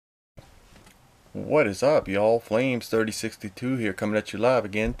What is up, y'all? Flames 3062 here, coming at you live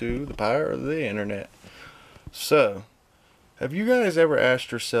again through the power of the internet. So, have you guys ever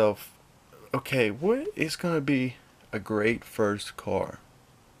asked yourself, okay, what is going to be a great first car?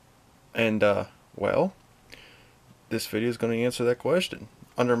 And, well, this video is going to answer that question.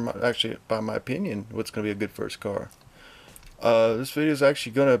 Actually, by my opinion, what's going to be a good first car. This video is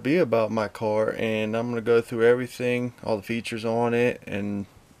actually going to be about my car, and I'm going to go through everything, all the features on it, and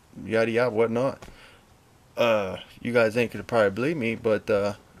yada yada whatnot. You guys ain't gonna probably believe me, but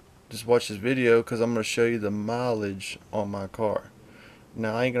just watch this video because I'm gonna show you the mileage on my car.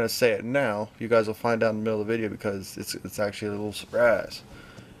 Now I ain't gonna say it now. You guys will find out in the middle of the video because it's actually a little surprise.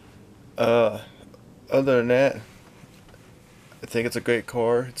 Other than that, I think it's a great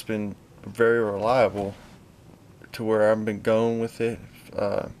car. It's been very reliable to where I've been going with it.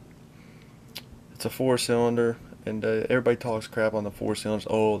 It's a 4-cylinder. And everybody talks crap on the 4 cylinders.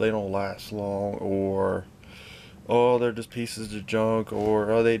 Oh, they don't last long, or oh, they're just pieces of junk,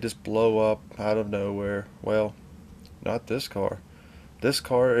 or oh, they just blow up out of nowhere. Well, not this car. This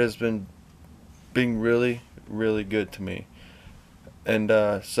car has been being really, really good to me. And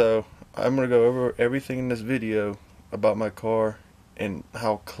so I'm gonna go over everything in this video about my car and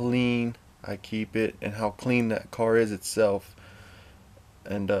how clean I keep it and how clean that car is itself.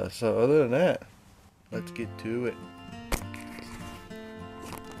 And so other than that, let's get to it.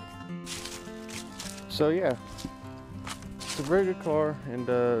 So yeah, it's a very good car and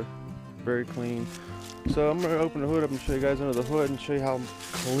very clean. So I'm gonna open the hood up and show you guys under the hood and show you how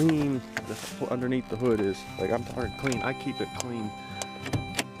clean underneath the hood is. Like, I'm talking clean. I keep it clean.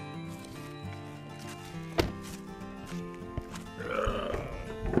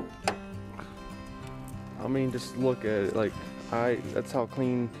 I mean, just look at it. Like, that's how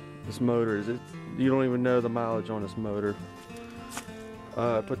clean this motor is. You don't even know the mileage on this motor.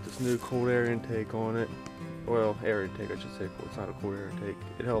 I put this new cold air intake on it. Well, air intake I should say. It's not a cold air intake.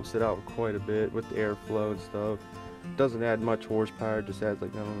 It helps it out quite a bit with the airflow and stuff. It doesn't add much horsepower. It just adds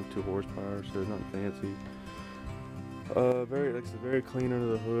like, I don't know, 2 horsepower, so nothing fancy. Like I said, very clean under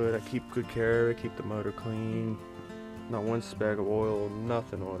the hood. I keep good care of it. I keep the motor clean. Not one speck of oil,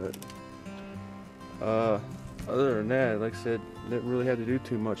 nothing on it. Other than that, like I said, didn't really have to do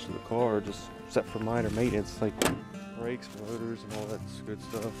too much to the car, just except for minor maintenance, like brakes, motors, and all that good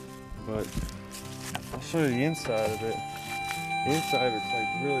stuff. But I'll show you the inside of it. The inside of it's like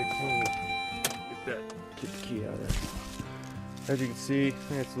really clean. Get the key out of there. As you can see, I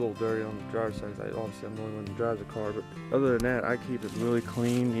think it's a little dirty on the driver's side. Obviously, I'm the only one who drives the car, but other than that, I keep it really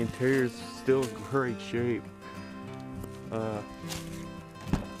clean. The interior is still in great shape.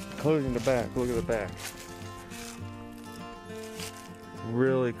 Closing the back, look at the back.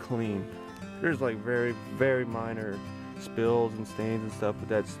 Really clean. There's like very, very minor spills and stains and stuff, but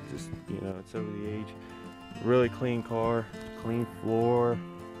that's just, you know, it's over the age. Really clean car, clean floor.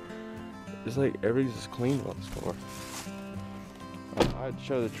 It's like everything's just clean about this car. I'd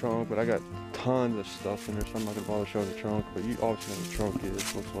show the trunk, but I got tons of stuff in there, so I'm not gonna bother showing the trunk. But you obviously know what the trunk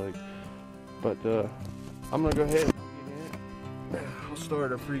is, looks like. But I'm gonna go ahead and get in it. I'll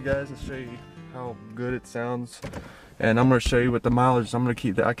start it up for you guys and show you how good it sounds. And I'm going to show you what the mileage is. I'm going to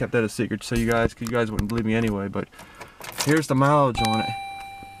keep that. I kept that a secret so you guys, because you guys wouldn't believe me anyway. But here's the mileage on it.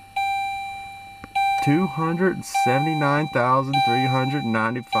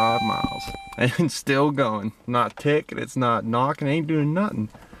 279,395 miles. And still going. Not ticking. It's not knocking. Ain't doing nothing.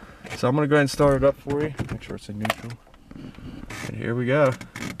 So I'm going to go ahead and start it up for you. Make sure it's in neutral. And here we go.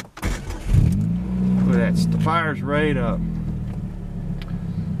 Look at that. The fire's right up.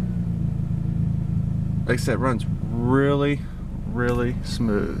 Like I said, it runs really, really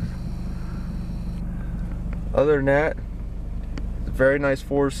smooth. Other than that, it's a very nice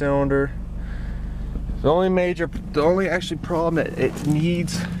 4-cylinder. The only actually problem that it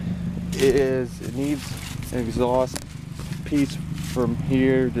needs is it needs an exhaust piece from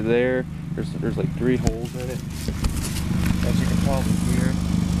here to there. There's like 3 holes in it, as you can probably hear.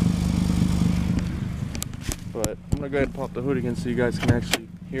 But I'm gonna go ahead and pop the hood again so you guys can actually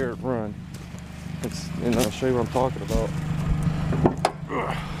hear it run. And I'll show you what I'm talking about. I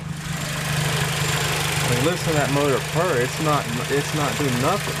mean, listen to that motor purr. It's not doing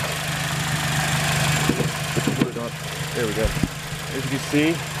nothing. Put it up. There we go. As you can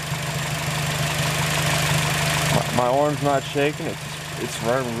see, my arm's not shaking. It's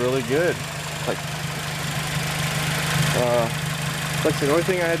running really good. Like I said, the only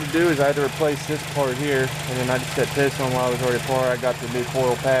thing I had to do is I had to replace this part here, and then I just set this on while I was already apart. I got the new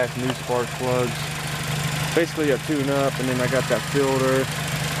coil pack, new spark plugs. Basically a tune-up, and then I got that filter.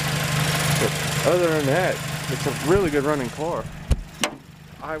 But other than that, it's a really good running car.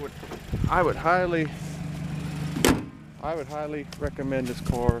 I would highly recommend this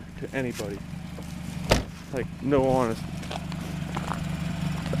car to anybody. Like, no honest.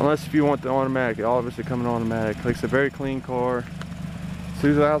 Unless if you want the automatic, it obviously coming automatic. Like, it's a very clean car.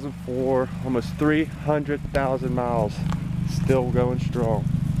 2004, almost 300,000 miles, still going strong.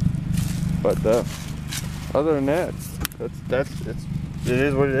 But other than that, it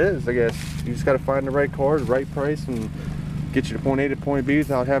is what it is, I guess. You just got to find the right car, the right price, and get you to point A to point B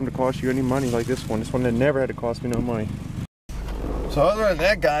without having to cost you any money like this one. This one that never had to cost me no money. So other than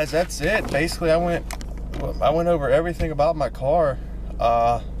that, guys, that's it. Basically, I went over everything about my car.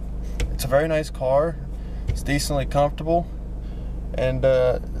 It's a very nice car. It's decently comfortable, and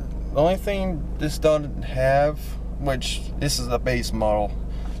the only thing this doesn't have, which this is the base model.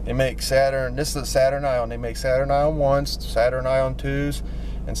 They make Saturn. This is a Saturn Ion. They make Saturn Ion 1s, Saturn Ion 2s,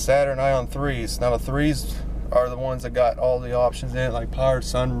 and Saturn Ion 3s. Now the 3s are the ones that got all the options in it, like powered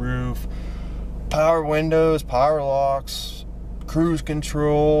sunroof, power windows, power locks, cruise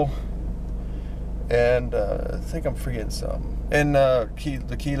control, and I think I'm forgetting something. And the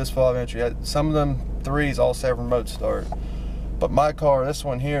keyless fob entry. Some of them 3s also have remote start. But my car, this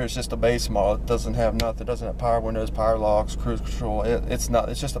one here, is just a base model. It doesn't have nothing. It doesn't have power windows, power locks, cruise control. It's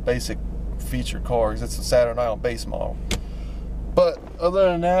just a basic feature car because it's a Saturn Ion base model. But other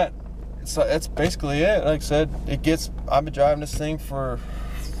than that, it's basically it. Like I said, I've been driving this thing for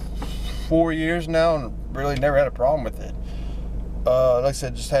 4 years now and really never had a problem with it. Like I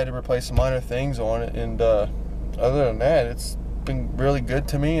said, just had to replace some minor things on it. And other than that, it's been really good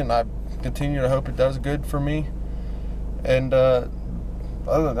to me, and I continue to hope it does good for me. And other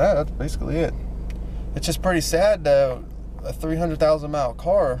than that, that's basically it. It's just pretty sad though, a 300,000 mile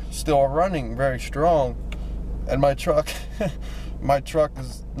car still running very strong, and my truck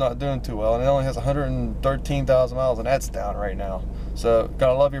is not doing too well, and it only has 113,000 miles, and that's down right now. So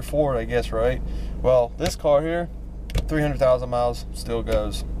gotta love your Ford, I guess, right? Well, this car here, 300,000 miles, still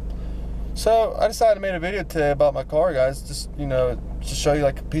goes. So I decided to make a video today about my car, guys. Just to show you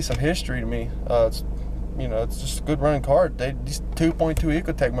like a piece of history to me. It's just a good running car. These 2.2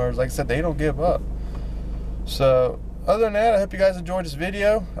 Ecotech motors, like I said, they don't give up. So other than that, I hope you guys enjoyed this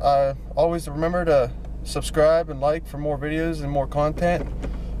video. Always remember to subscribe and like for more videos and more content.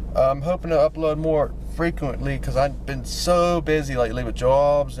 I'm hoping to upload more frequently because I've been so busy lately with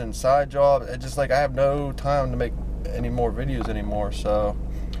jobs and side jobs. It's just like I have no time to make any more videos anymore. So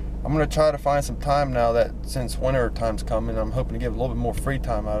I'm going to try to find some time now that since winter time's coming, I'm hoping to get a little bit more free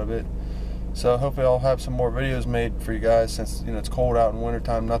time out of it. So hopefully I'll have some more videos made for you guys since it's cold out in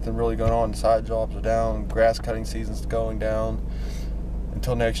wintertime, nothing really going on, side jobs are down, grass cutting season's going down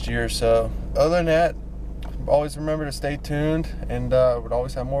until next year. So other than that, always remember to stay tuned, and would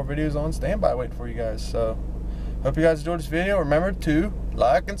always have more videos on standby waiting for you guys. So hope you guys enjoyed this video. Remember to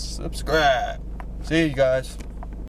like and subscribe. See you guys.